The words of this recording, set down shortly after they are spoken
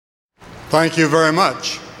Thank you very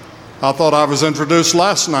much. I thought I was introduced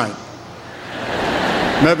last night.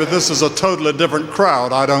 Maybe this is a totally different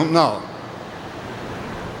crowd, I don't know.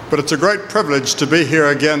 But it's a great privilege to be here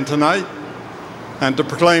again tonight and to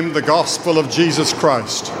proclaim the gospel of Jesus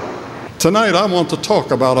Christ. Tonight I want to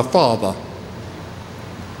talk about a father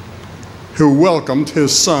who welcomed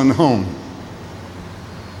his son home.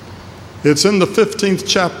 It's in the 15th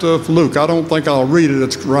chapter of Luke. I don't think I'll read it,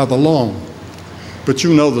 it's rather long, but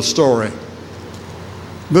you know the story.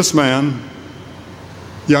 This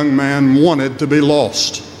young man wanted to be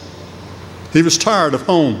lost. He was tired of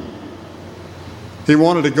home. He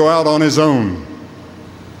wanted to go out on his own.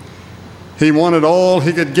 He wanted all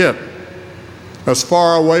he could get, as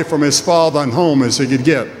far away from his father and home as he could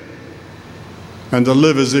get, and to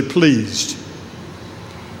live as he pleased.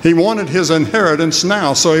 He wanted his inheritance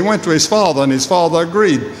now, so he went to his father, and his father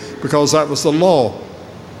agreed, because that was the law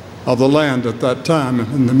of the land at that time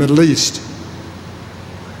in the Middle East.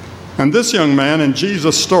 And this young man in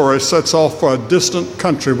Jesus' story sets off for a distant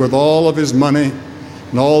country with all of his money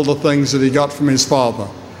and all the things that he got from his father.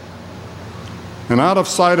 And out of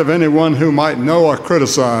sight of anyone who might know or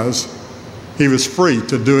criticize, he was free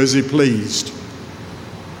to do as he pleased.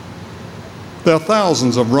 There are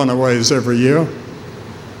thousands of runaways every year.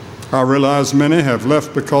 I realize many have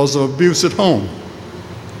left because of abuse at home.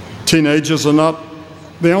 Teenagers are not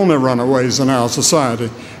the only runaways in our society.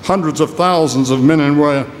 Hundreds of thousands of men and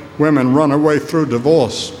women run away through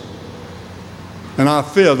divorce. And I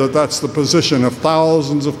fear that that's the position of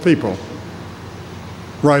thousands of people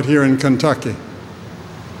right here in Kentucky.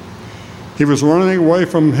 He was running away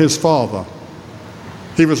from his father.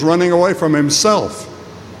 He was running away from himself.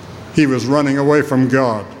 He was running away from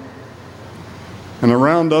God. And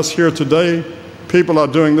around us here today, people are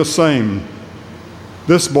doing the same.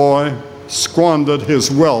 This boy squandered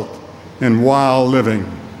his wealth in wild living.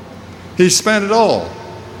 He spent it all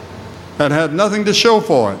and had nothing to show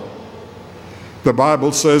for it. The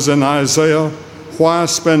Bible says in Isaiah, "Why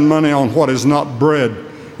spend money on what is not bread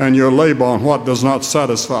and your labor on what does not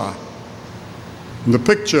satisfy?" And the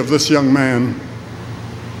picture of this young man,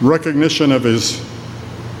 recognition of his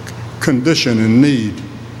condition and need.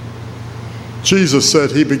 Jesus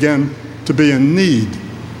said he began to be in need.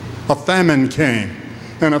 A famine came,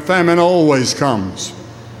 and a famine always comes.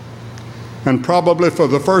 And probably for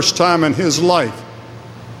the first time in his life,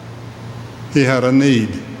 he had a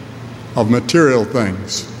need of material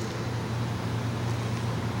things.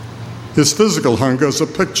 His physical hunger is a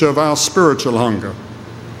picture of our spiritual hunger.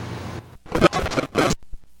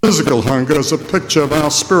 Physical hunger is a picture of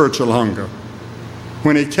our spiritual hunger.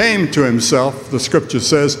 When he came to himself, the scripture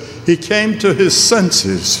says, he came to his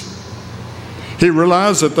senses. He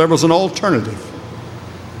realized that there was an alternative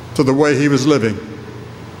to the way he was living.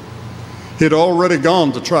 He'd already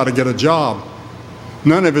gone to try to get a job.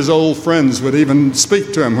 None of his old friends would even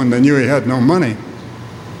speak to him when they knew he had no money.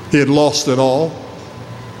 He had lost it all.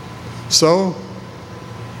 So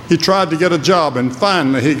he tried to get a job, and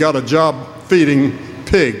finally he got a job feeding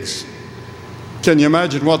pigs. Can you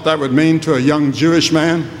imagine what that would mean to a young Jewish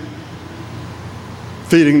man?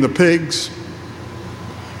 Feeding the pigs?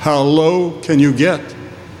 How low can you get?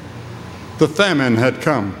 The famine had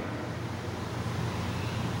come.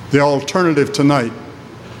 The alternative tonight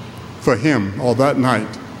for him, or that night,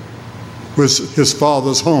 was his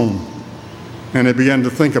father's home, and he began to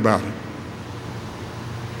think about it.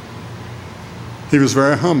 He was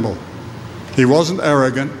very humble. He wasn't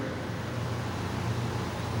arrogant,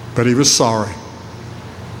 but he was sorry.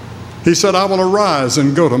 He said, "I will arise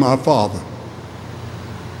and go to my father."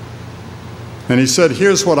 And he said,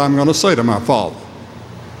 "Here's what I'm going to say to my father.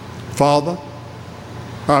 Father,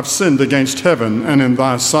 I've sinned against heaven and in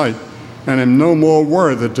thy sight, and am no more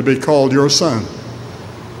worthy to be called your son."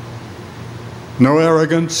 No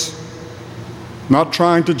arrogance, not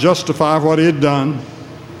trying to justify what he had done.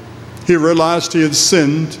 He realized he had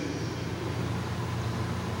sinned,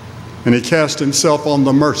 and he cast himself on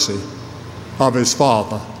the mercy of his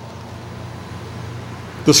father.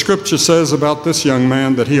 The scripture says about this young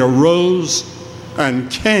man that he arose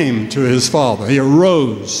and came to his father. He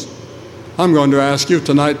arose. I'm going to ask you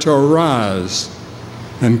tonight to arise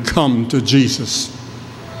and come to Jesus.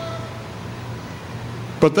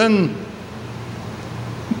 But then,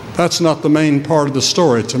 that's not the main part of the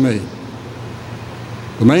story to me.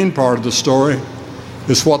 The main part of the story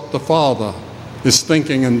is what the father is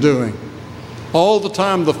thinking and doing. All the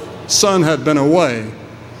time the son had been away,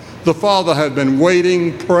 the father had been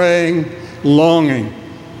waiting, praying, longing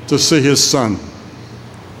to see his son.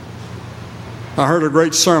 I heard a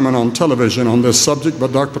great sermon on television on this subject by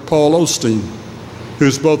Dr. Paul Osteen,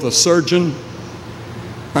 who's both a surgeon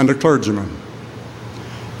and a clergyman.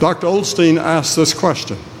 Dr. Osteen asked this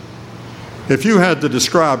question: if you had to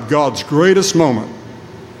describe God's greatest moment,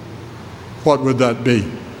 what would that be?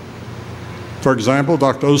 For example,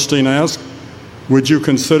 Dr. Osteen asked, would you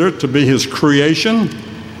consider it to be his creation?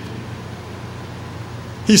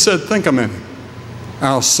 He said, think a minute.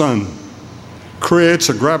 Our sun creates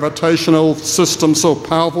a gravitational system so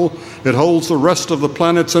powerful it holds the rest of the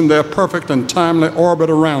planets in their perfect and timely orbit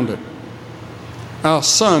around it. Our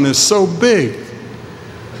sun is so big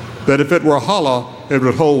that if it were hollow, it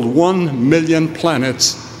would hold 1 million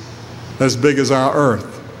planets as big as our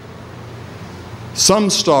Earth. Some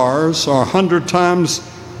stars are 100 times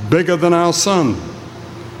bigger than our sun,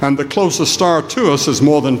 and the closest star to us is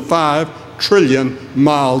more than 5 trillion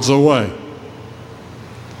miles away.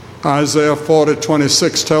 Isaiah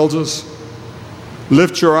 40:26 tells us,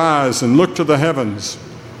 lift your eyes and look to the heavens.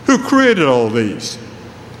 Who created all these?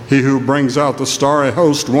 He who brings out the starry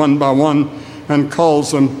host one by one and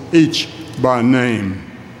calls them each by name.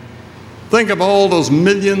 Think of all those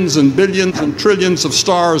millions and billions and trillions of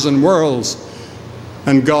stars and worlds,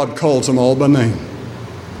 and God calls them all by name.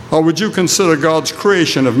 Or would you consider God's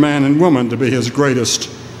creation of man and woman to be his greatest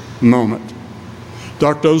moment?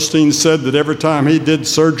 Dr. Osteen said that every time he did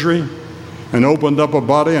surgery and opened up a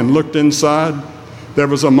body and looked inside, there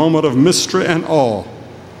was a moment of mystery and awe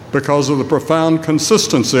because of the profound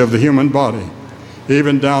consistency of the human body,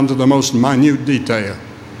 even down to the most minute detail.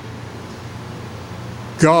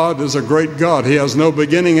 God is a great God. He has no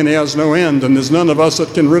beginning and he has no end, and there's none of us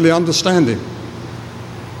that can really understand him,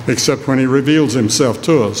 except when he reveals himself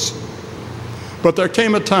to us. But there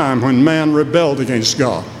came a time when man rebelled against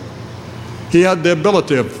God. He had the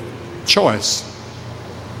ability of choice.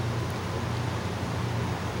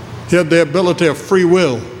 He had the ability of free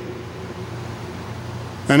will.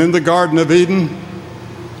 And in the Garden of Eden,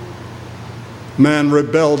 man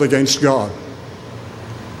rebelled against God.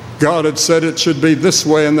 God had said it should be this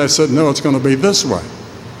way, and they said, no, it's going to be this way.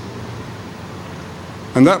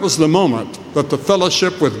 And that was the moment that the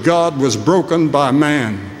fellowship with God was broken by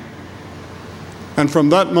man. And from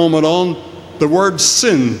that moment on, the word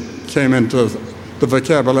sin came into the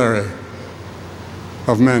vocabulary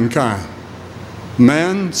of mankind.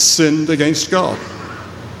 Man sinned against God.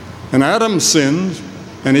 And Adam sinned,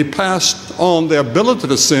 and he passed on the ability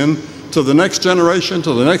to sin to the next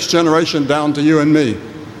generation, down to you and me.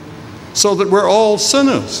 So that we're all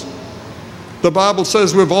sinners. The Bible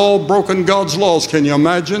says we've all broken God's laws. Can you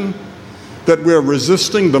imagine that we're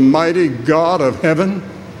resisting the mighty God of heaven?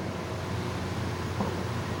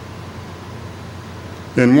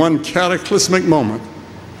 In one cataclysmic moment,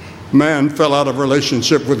 man fell out of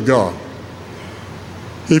relationship with God.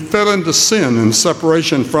 He fell into sin and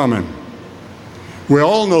separation from him. We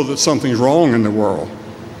all know that something's wrong in the world,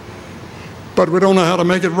 but we don't know how to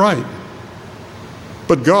make it right.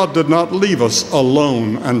 But God did not leave us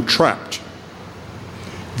alone and trapped.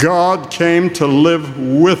 God came to live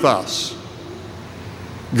with us.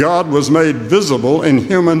 God was made visible in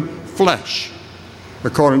human flesh,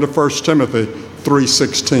 according to 1 Timothy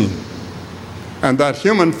 3:16. And that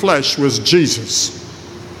human flesh was Jesus.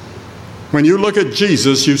 When you look at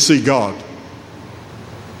Jesus, you see God.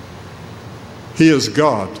 He is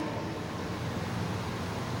God.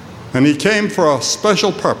 And he came for a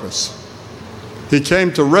special purpose. He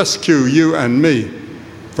came to rescue you and me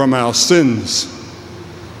from our sins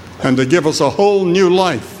and to give us a whole new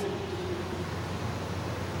life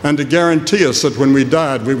and to guarantee us that when we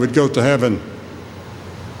died, we would go to heaven.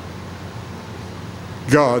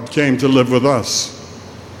 God came to live with us.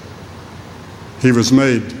 He was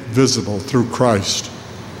made visible through Christ.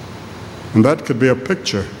 And that could be a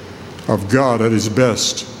picture of God at his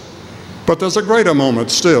best. But there's a greater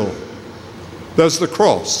moment still. There's the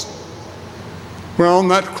cross. Well, on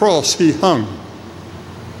that cross he hung.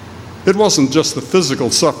 It wasn't just the physical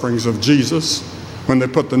sufferings of Jesus when they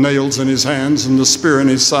put the nails in his hands and the spear in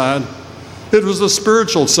his side. It was the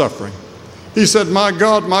spiritual suffering. He said, my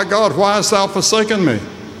God, why hast thou forsaken me?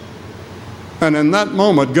 And in that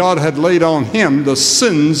moment, God had laid on him the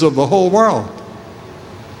sins of the whole world.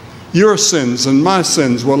 Your sins and my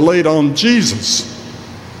sins were laid on Jesus.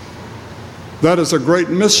 That is a great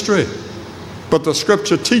mystery, but the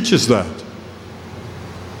scripture teaches that.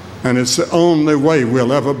 And it's the only way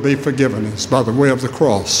we'll ever be forgiven is by the way of the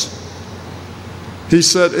cross. He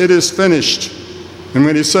said, it is finished. And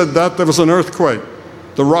when he said that, there was an earthquake.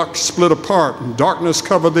 The rocks split apart and darkness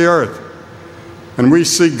covered the earth. And we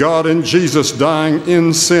see God in Jesus dying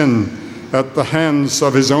in sin at the hands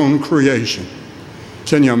of his own creation.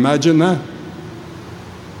 Can you imagine that?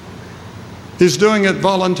 He's doing it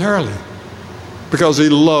voluntarily because he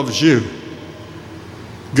loves you.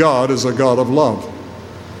 God is a God of love.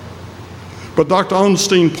 But Dr.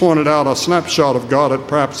 Osteen pointed out a snapshot of God at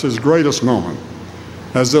perhaps his greatest moment,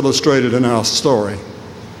 as illustrated in our story.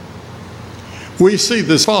 We see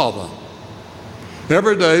this father.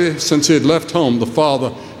 Every day since he had left home, the father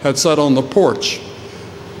had sat on the porch.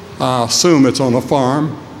 I assume it's on a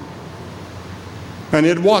farm. And he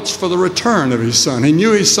had watched for the return of his son. He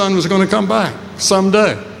knew his son was going to come back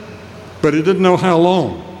someday, but he didn't know how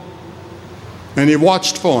long. And he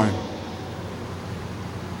watched for him.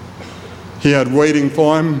 He had waiting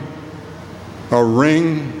for him a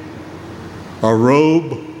ring, a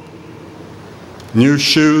robe, new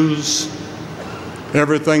shoes,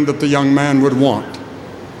 everything that the young man would want.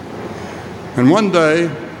 And one day,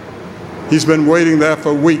 he's been waiting there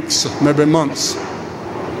for weeks, maybe months.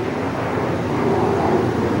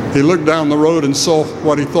 He looked down the road and saw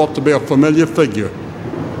what he thought to be a familiar figure.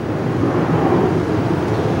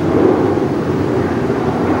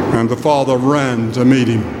 And the father ran to meet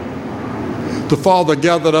him. The father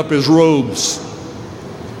gathered up his robes.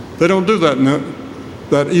 They don't do that in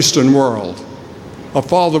that Eastern world. A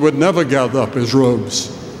father would never gather up his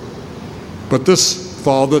robes. But this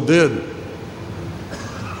father did.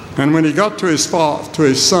 And when he got to his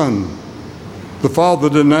son, the father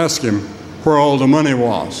didn't ask him where all the money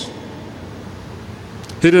was.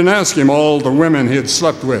 He didn't ask him all the women he had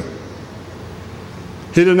slept with.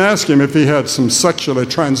 He didn't ask him if he had some sexually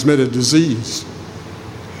transmitted disease.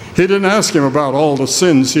 He didn't ask him about all the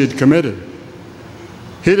sins he had committed.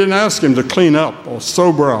 He didn't ask him to clean up or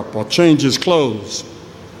sober up or change his clothes.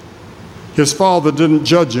 His father didn't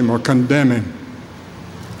judge him or condemn him.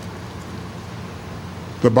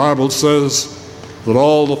 The Bible says that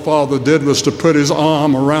all the father did was to put his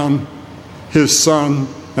arm around his son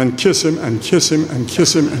and kiss him and kiss him and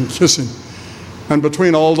kiss him and kiss him. And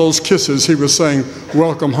between all those kisses, he was saying,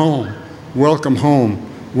 "Welcome home, welcome home,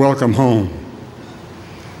 welcome home."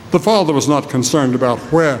 The father was not concerned about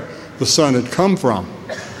where the son had come from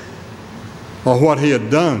or what he had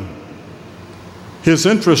done. His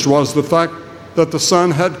interest was the fact that the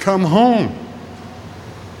son had come home.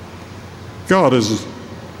 God is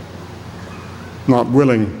not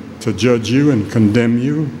willing to judge you and condemn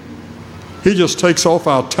you. He just takes off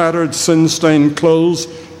our tattered, sin-stained clothes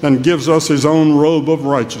and gives us his own robe of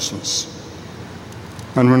righteousness.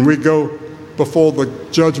 And when we go before the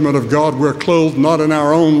judgment of God, we're clothed not in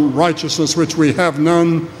our own righteousness, which we have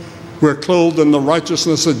none. We're clothed in the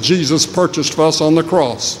righteousness that Jesus purchased for us on the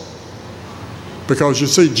cross. Because you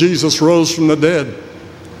see, Jesus rose from the dead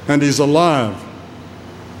and he's alive.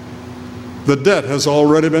 The debt has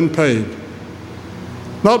already been paid.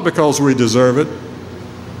 Not because we deserve it,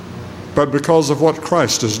 but because of what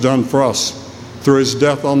Christ has done for us through his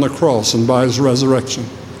death on the cross and by his resurrection.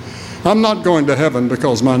 I'm not going to heaven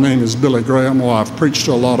because my name is Billy Graham or I've preached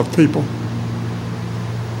to a lot of people.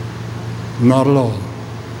 Not at all.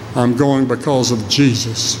 I'm going because of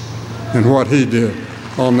Jesus and what he did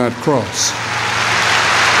on that cross.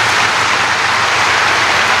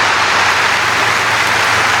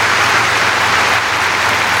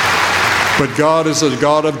 But God is a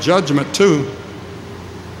God of judgment too.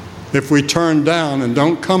 If we turn down and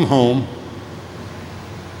don't come home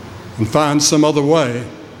and find some other way,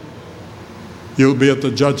 you'll be at the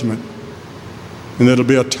judgment, and it'll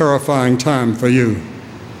be a terrifying time for you.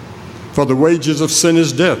 For the wages of sin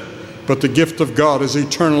is death, but the gift of God is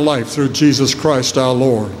eternal life through Jesus Christ our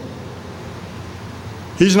Lord.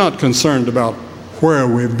 He's not concerned about where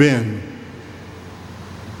we've been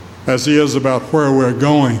as he is about where we're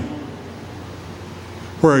going.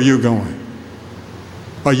 Where are you going?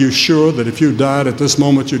 Are you sure that if you died at this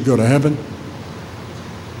moment you'd go to heaven?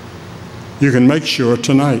 You can make sure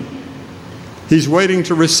tonight. He's waiting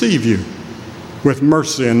to receive you with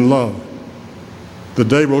mercy and love. The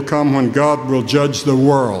day will come when God will judge the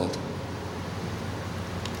world.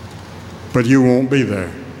 But you won't be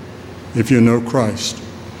there if you know Christ.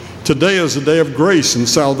 Today is a day of grace and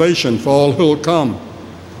salvation for all who will come.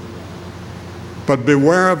 But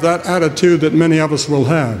beware of that attitude that many of us will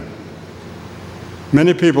have.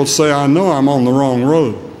 Many people say, I know I'm on the wrong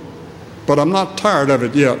road, but I'm not tired of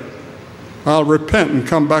it yet. I'll repent and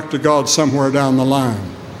come back to God somewhere down the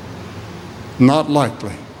line. Not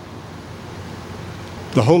likely.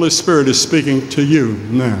 The Holy Spirit is speaking to you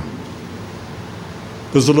now.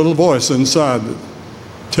 There's a little voice inside that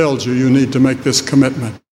tells you you need to make this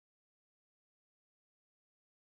commitment.